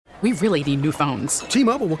We really need new phones.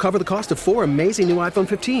 T-Mobile will cover the cost of 4 amazing new iPhone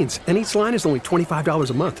 15s, and each line is only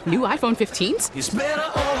 $25 a month. New iPhone 15s? It's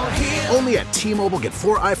better over here. Only at T-Mobile, get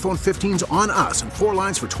 4 iPhone 15s on us and 4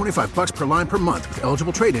 lines for $25 per line per month with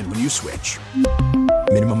eligible trade-in when you switch.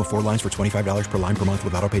 Minimum of 4 lines for $25 per line per month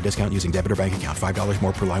with autopay discount using debit or bank account. $5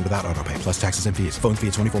 more per line without autopay, plus taxes and fees. Phone fee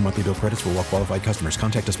at 24 monthly bill credits for well-qualified customers.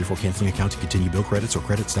 Contact us before canceling account to continue bill credits or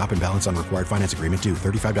credit stop and balance on required finance agreement due.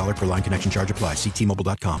 $35 per line connection charge applies. See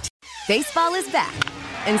T-Mobile.com. Baseball is back,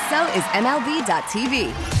 and so is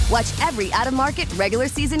MLB.tv. Watch every out-of-market regular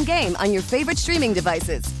season game on your favorite streaming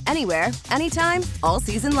devices. Anywhere, anytime, all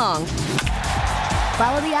season long.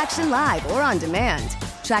 Follow the action live or on demand.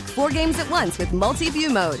 Track 4 games at once with multi-view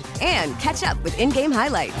mode and catch up with in-game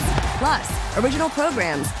highlights. Plus, original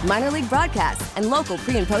programs, minor league broadcasts, and local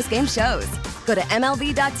pre- and post-game shows. Go to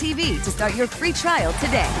MLB.tv to start your free trial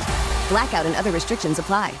today. Blackout and other restrictions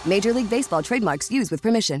apply. Major League Baseball trademarks used with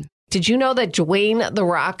permission. Did you know that Dwayne "The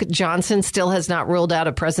Rock" Johnson still has not ruled out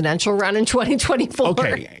a presidential run in 2024?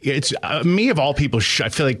 Okay, it's me of all people. I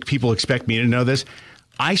feel like people expect me to know this.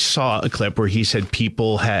 I saw a clip where he said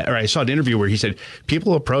I saw an interview where he said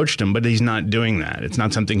people approached him, but he's not doing that. It's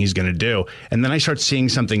not something he's going to do. And then I started seeing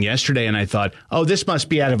something yesterday and I thought, oh, this must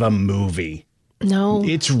be out of a movie. No.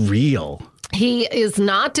 It's real. He is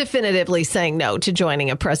not definitively saying no to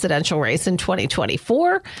joining a presidential race in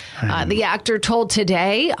 2024. The actor told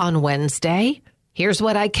Today on Wednesday, here's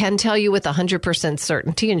what I can tell you with 100%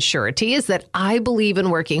 certainty and surety is that I believe in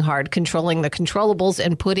working hard, controlling the controllables,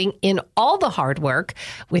 and putting in all the hard work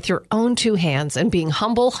with your own 2 hands and being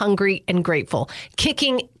humble, hungry, and grateful,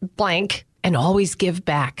 kicking blank and always give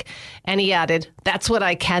back. And he added, that's what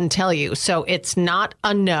I can tell you. So it's not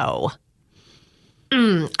a no.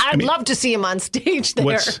 I'd love to see him on stage there.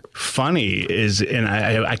 What's funny is, and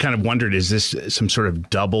I kind of wondered, is this some sort of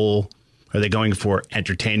double? Are they going for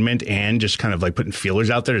entertainment and just kind of like putting feelers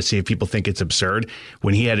out there to see if people think it's absurd?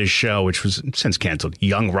 When he had his show, which was since canceled,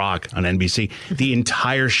 Young Rock on NBC, the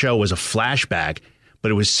entire show was a flashback,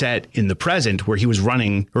 but it was set in the present where he was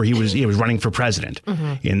running, or he was running for president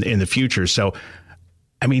in the future. So,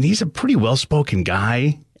 I mean, he's a pretty well-spoken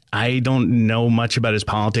guy. I don't know much about his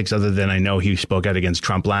politics other than I know he spoke out against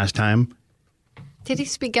Trump last time. Did he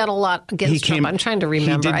speak out a lot against Trump? I'm trying to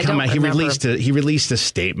remember. He did come out. He released a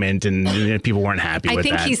statement, and people weren't happy with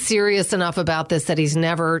that. I think he's serious enough about this that he's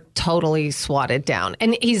never totally swatted down.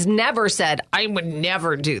 And he's never said, I would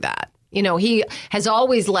never do that. You know, he has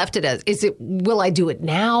always left it as, will I do it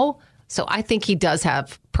now? So I think he does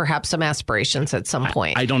have perhaps some aspirations at some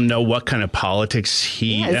point. I don't know what kind of politics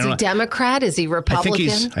he... Is he Democrat? Is he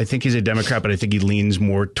Republican? I think he's a Democrat, but I think he leans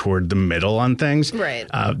more toward the middle on things. Right.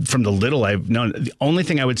 From the little I've known, the only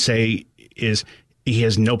thing I would say is he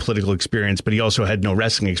has no political experience, but he also had no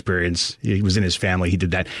wrestling experience. He was in his family. He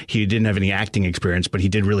did that. He didn't have any acting experience, but he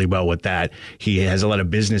did really well with that. He has a lot of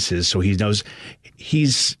businesses, so he knows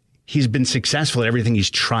he's been successful at everything he's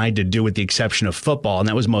tried to do with the exception of football, and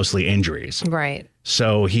that was mostly injuries. Right.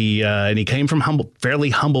 So he came from fairly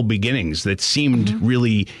humble beginnings that seemed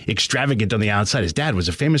really extravagant on the outside. His dad was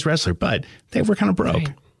a famous wrestler, but they were kind of broke.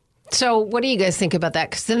 Right. So what do you guys think about that?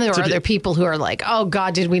 Because then there are other people who are like, oh,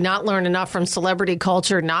 God, did we not learn enough from celebrity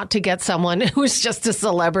culture not to get someone who's just a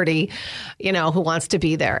celebrity, you know, who wants to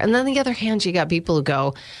be there? And then on the other hand, you got people who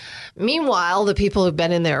go, meanwhile, the people who've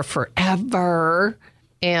been in there forever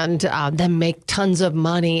and then make tons of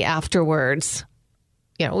money afterwards.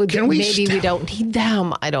 You know, maybe we don't need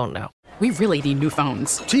them. I don't know. We really need new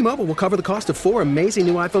phones. T-Mobile will cover the cost of 4 amazing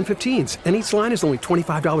new iPhone 15s, and each line is only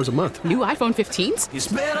 $25 a month. New iPhone 15s? It's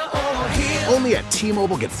better over here. Only at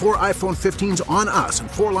T-Mobile, get 4 iPhone 15s on us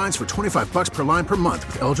and 4 lines for $25 per line per month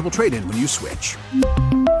with eligible trade-in when you switch.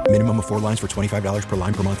 Minimum of 4 lines for $25 per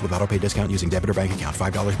line per month with autopay discount using debit or bank account.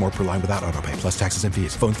 $5 more per line without autopay, plus taxes and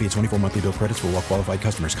fees. Phone fee at 24 monthly bill credits for well-qualified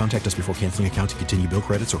customers. Contact us before canceling account to continue bill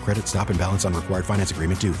credits or credit stop and balance on required finance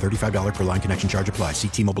agreement due. $35 per line connection charge applies. See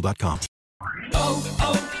T-Mobile.com.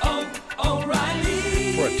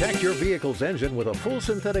 O'Reilly. Protect your vehicle's engine with a full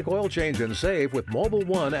synthetic oil change and save with Mobil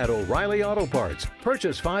 1 at O'Reilly Auto Parts.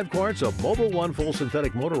 Purchase 5 quarts of Mobil 1 full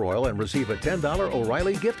synthetic motor oil and receive a $10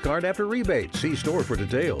 O'Reilly gift card after rebate. See store for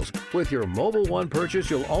details. With your Mobil 1 purchase,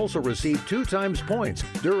 you'll also receive 2 times points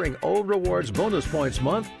during O Rewards Bonus Points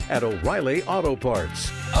Month at O'Reilly Auto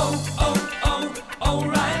Parts.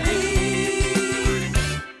 O'Reilly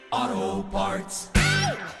Auto Parts.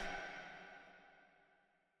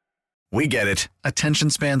 We get it. Attention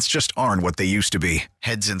spans just aren't what they used to be.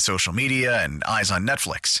 Heads in social media and eyes on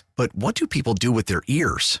Netflix. But what do people do with their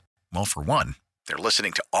ears? Well, for one, they're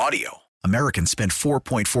listening to audio. Americans spend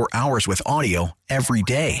 4.4 hours with audio every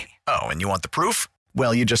day. Oh, and you want the proof?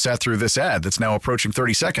 Well, you just sat through this ad that's now approaching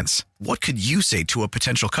 30 seconds. What could you say to a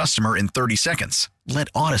potential customer in 30 seconds? Let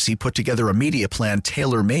Odyssey put together a media plan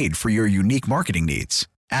tailor-made for your unique marketing needs.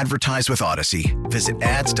 Advertise with Odyssey. Visit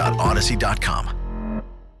ads.odyssey.com.